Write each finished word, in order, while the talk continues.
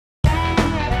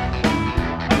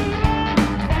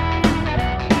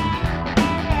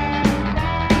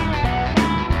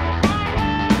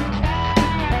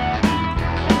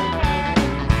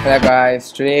Hello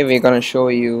guys, today we're gonna show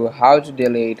you how to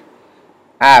delete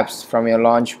apps from your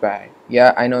launchpad.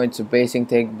 Yeah, I know it's a basic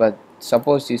thing, but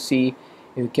suppose you see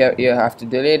you have to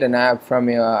delete an app from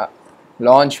your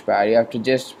launchpad. You have to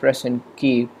just press and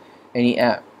keep any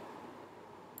app,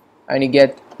 and you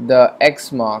get the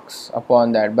X marks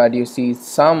upon that. But you see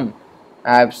some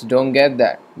apps don't get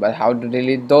that. But how to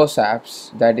delete those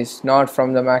apps that is not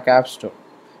from the Mac App Store?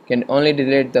 You can only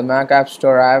delete the Mac App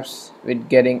Store apps with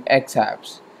getting X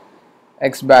apps.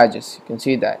 X badges, you can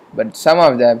see that, but some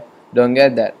of them don't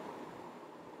get that.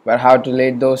 But how to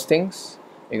delete those things,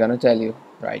 we're gonna tell you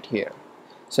right here.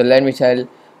 So let me tell,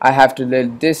 I have to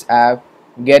delete this app,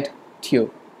 get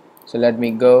tube. So let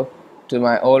me go to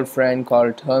my old friend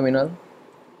called terminal,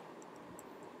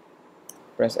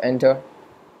 press enter.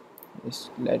 Just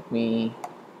let me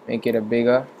make it a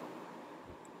bigger.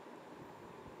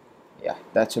 Yeah,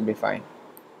 that should be fine.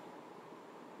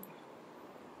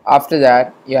 After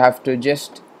that, you have to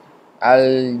just,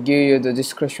 I'll give you the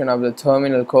description of the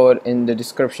terminal code in the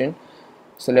description.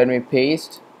 So let me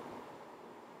paste.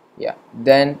 Yeah,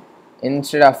 then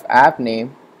instead of app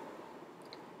name,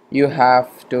 you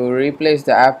have to replace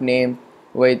the app name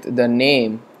with the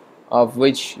name of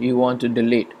which you want to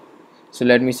delete. So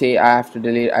let me say I have to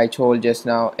delete, I told just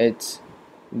now it's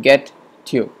get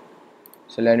tube.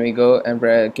 So let me go and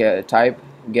type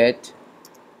get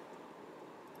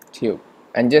tube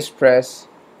and just press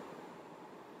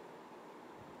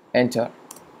enter.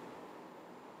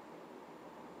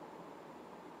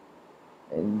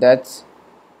 And that's,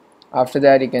 after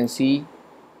that you can see,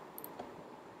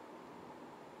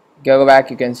 go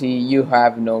back, you can see you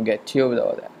have no get tube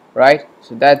over there, right?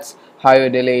 So that's how you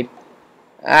delete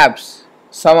apps,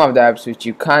 some of the apps which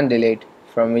you can't delete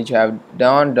from which you have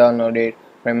downloaded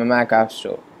from a Mac App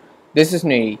Store. This is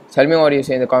Niri. Tell me what you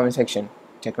say in the comment section.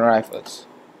 Techno Rifles.